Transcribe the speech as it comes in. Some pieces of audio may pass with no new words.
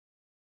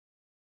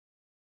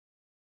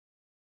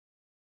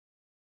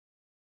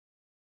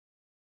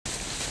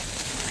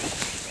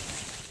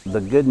The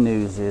good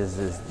news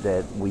is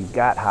that we've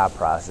got high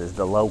prices.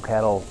 The low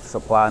cattle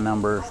supply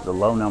numbers, the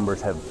low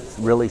numbers have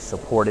really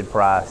supported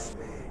price,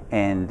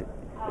 and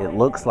it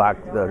looks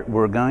like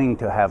we're going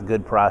to have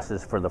good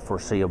prices for the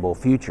foreseeable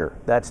future.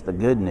 That's the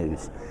good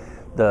news.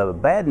 The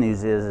bad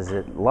news is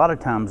that a lot of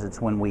times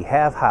it's when we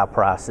have high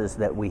prices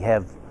that we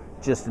have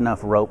just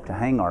enough rope to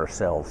hang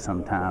ourselves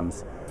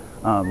sometimes,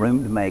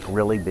 room to make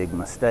really big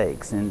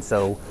mistakes. And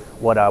so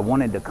what I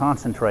wanted to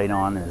concentrate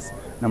on is,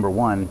 number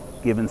one,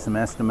 giving some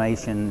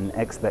estimation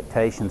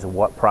expectations of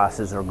what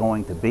prices are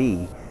going to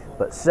be,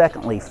 but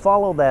secondly,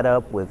 follow that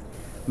up with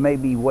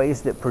maybe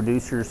ways that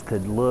producers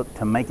could look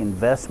to make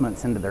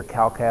investments into their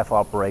cow-calf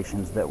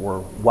operations that were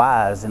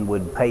wise and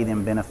would pay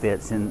them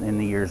benefits in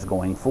the years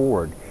going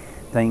forward.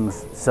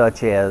 Things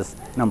such as,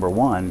 number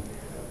one,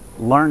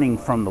 learning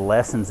from the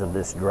lessons of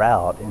this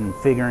drought and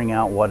figuring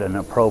out what an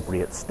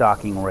appropriate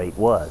stocking rate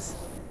was.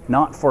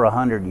 Not for a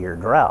 100-year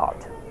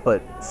drought,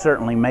 but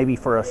certainly maybe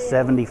for a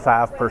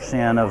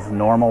 75% of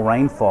normal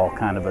rainfall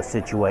kind of a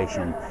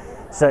situation,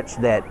 such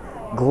that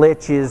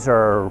glitches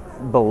or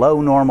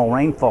below normal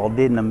rainfall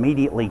didn't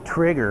immediately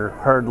trigger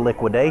herd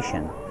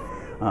liquidation.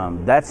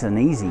 That's an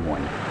easy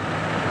one.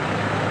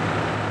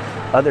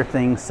 Other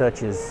things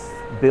such as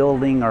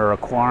building or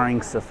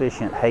acquiring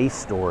sufficient hay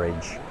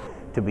storage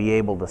to be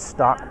able to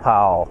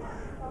stockpile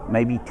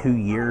maybe 2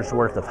 years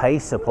worth of hay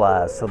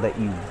supplies so that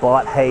you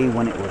bought hay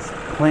when it was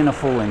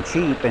plentiful and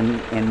cheap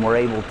and were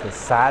able to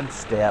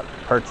sidestep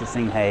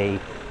purchasing hay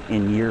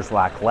in years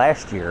like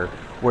last year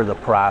where the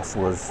price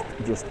was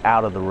just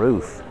out of the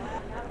roof.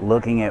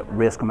 Looking at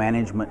risk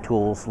management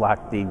tools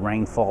like the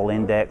Rainfall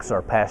Index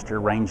or Pasture,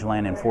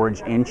 Rangeland, and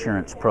Forage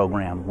Insurance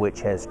Program,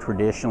 which has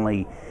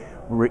traditionally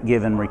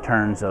given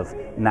returns of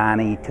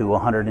 90 to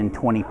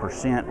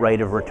 120%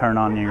 rate of return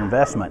on your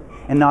investment.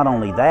 And not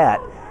only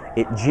that,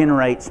 it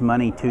generates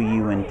money to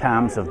you in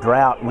times of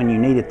drought when you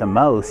need it the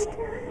most,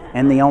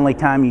 and the only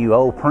time you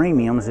owe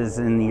premiums is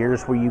in the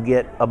years where you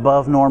get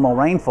above normal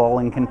rainfall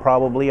and can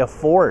probably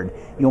afford.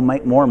 You'll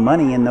make more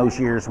money in those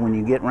years when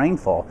you get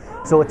rainfall.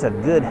 So it's a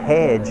good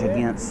hedge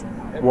against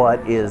what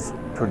is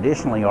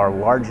traditionally our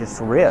largest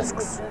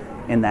risks,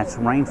 and that's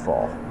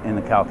rainfall in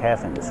the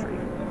cow-calf industry.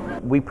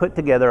 We put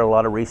together a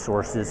lot of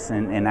resources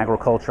in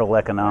agricultural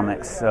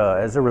economics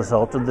as a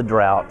result of the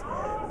drought,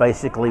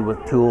 basically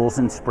with tools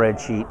and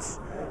spreadsheets.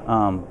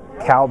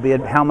 Cow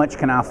bid, how much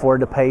can I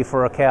afford to pay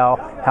for a cow?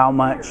 How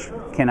much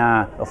can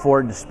I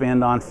afford to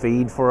spend on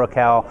feed for a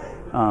cow?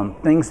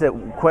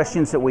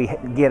 Questions that we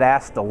get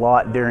asked a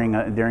lot during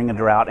a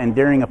drought and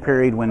during a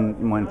period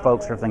when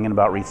folks are thinking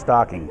about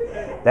restocking.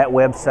 That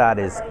website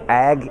is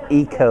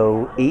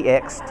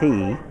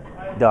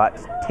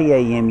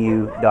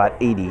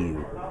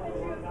agecoext.tamu.edu.